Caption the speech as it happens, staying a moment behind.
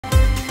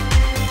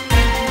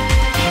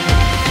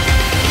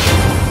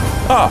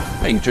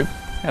Hey YouTube,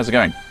 how's it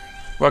going?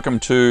 Welcome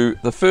to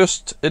the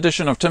first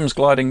edition of Tim's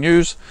Gliding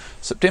News,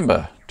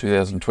 September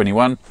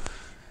 2021.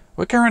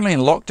 We're currently in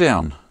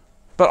lockdown,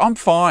 but I'm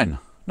fine.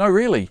 No,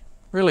 really,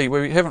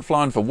 we haven't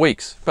flown for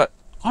weeks, but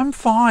I'm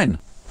fine,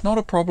 not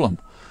a problem.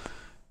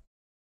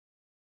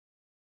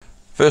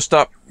 First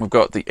up, we've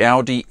got the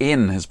Oudie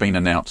N has been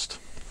announced.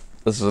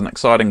 This is an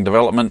exciting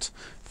development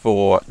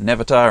for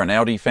Naviter and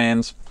Oudie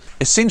fans.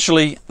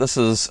 Essentially, this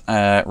is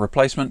a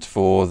replacement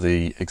for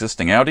the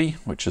existing Oudie,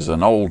 which is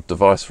an old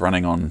device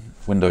running on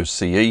Windows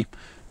CE.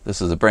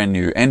 This is a brand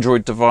new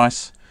Android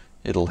device.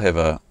 It'll have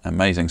an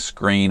amazing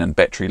screen and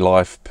battery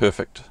life,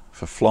 perfect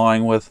for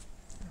flying with.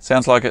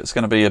 Sounds like it's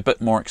going to be a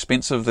bit more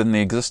expensive than the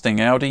existing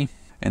Oudie,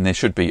 and there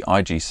should be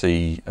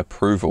IGC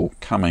approval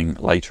coming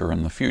later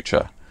in the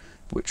future,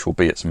 which will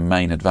be its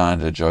main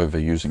advantage over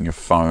using your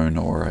phone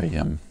or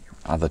a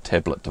other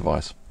tablet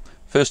device.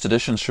 First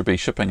edition should be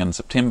shipping in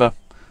September,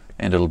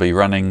 and it'll be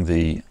running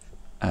the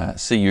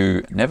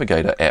SeeYou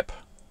Navigator app.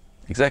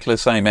 Exactly the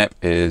same app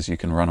as you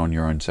can run on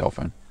your own cell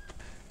phone.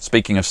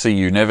 Speaking of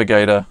SeeYou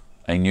Navigator,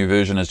 a new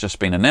version has just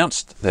been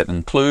announced that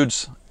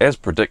includes, as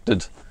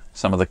predicted,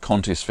 some of the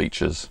contest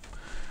features.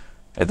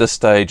 At this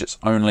stage it's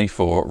only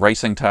for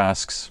racing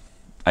tasks.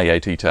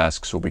 AAT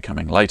tasks will be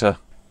coming later.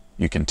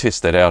 You can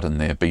test that out in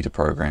their beta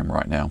program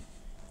right now.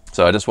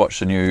 So I just watched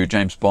the new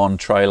James Bond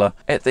trailer.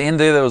 At the end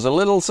there was a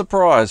little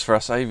surprise for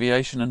us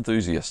aviation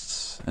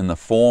enthusiasts in the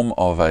form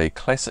of a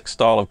classic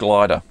style of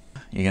glider.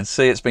 You can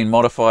see it's been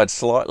modified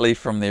slightly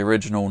from the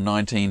original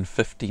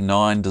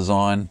 1959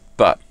 design,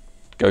 but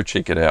go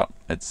check it out.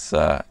 It's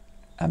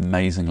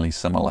amazingly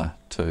similar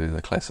to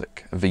the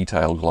classic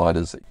V-tail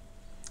gliders.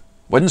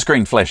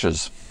 Windscreen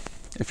flashes.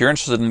 If you're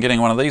interested in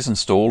getting one of these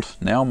installed,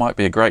 now might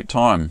be a great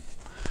time.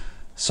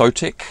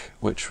 SoaringXX,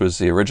 which was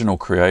the original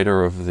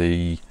creator of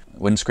the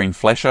windscreen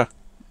flasher,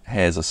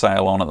 has a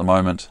sale on at the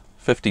moment,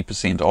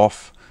 50%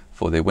 off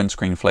for their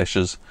windscreen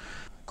flashes.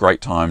 Great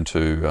time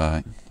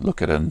to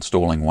look at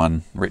installing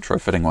one,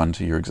 retrofitting one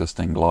to your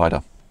existing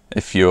glider.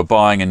 If you're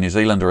buying in New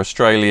Zealand or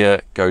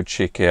Australia, go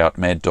check out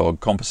Mad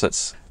Dog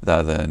Composites.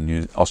 They're the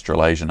new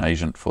Australasian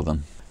agent for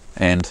them.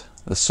 And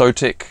the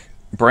SoaringXX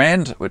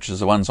brand, which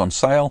is the ones on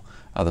sale,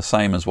 are the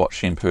same as what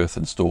Shen Perth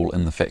install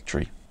in the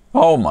factory.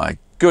 Oh my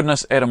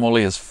goodness, Adam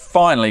Woolley has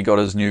finally got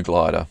his new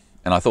glider,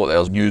 and I thought that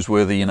was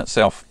newsworthy in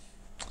itself.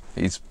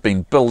 He's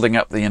been building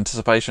up the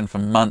anticipation for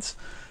months.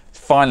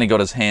 Finally got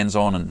his hands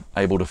on and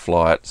able to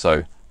fly it,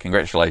 so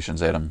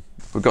congratulations Adam.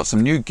 We've got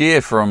some new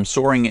gear from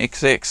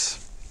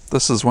SoaringXX.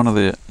 This is one of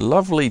the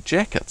lovely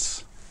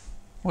jackets.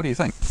 What do you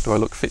think? Do I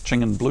look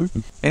fetching in blue?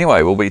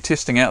 Anyway, we'll be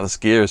testing out this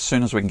gear as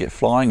soon as we can get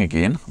flying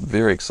again. I'm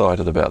very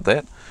excited about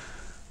that.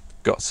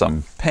 Got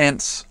some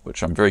pants,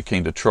 which I'm very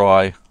keen to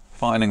try.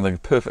 Finding the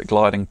perfect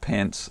gliding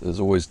pants is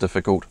always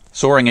difficult.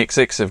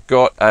 SoaringXX have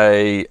got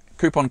a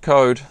coupon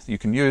code you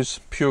can use,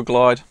 Pure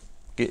Glide.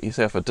 Get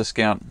yourself a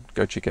discount.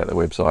 Go check out their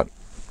website.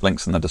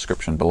 Links in the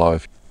description below.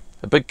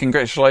 A big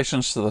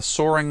congratulations to the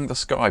Soaring the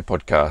Sky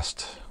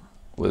Podcast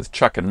with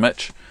Chuck and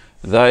Mitch.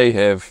 They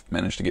have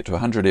managed to get to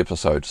 100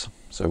 episodes.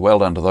 So well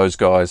done to those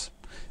guys.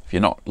 If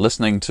you're not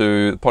listening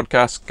to the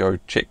podcast, go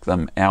check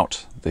them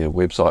out. Their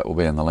website will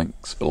be in the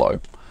links below.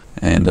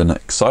 And in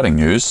exciting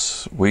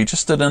news, we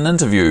just did an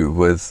interview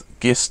with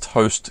guest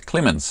host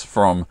Clemens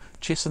from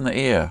Chess in the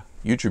Air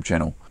YouTube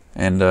channel,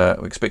 and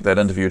we expect that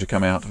interview to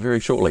come out very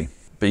shortly.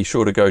 Be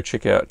sure to go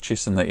check out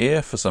Chess in the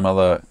Air for some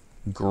other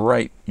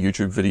great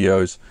YouTube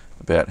videos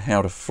about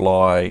how to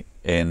fly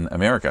in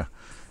America,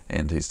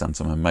 and he's done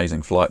some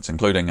amazing flights,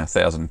 including a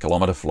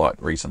 1,000-kilometer flight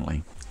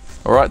recently.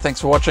 Alright, thanks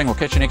for watching. We'll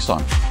catch you next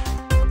time.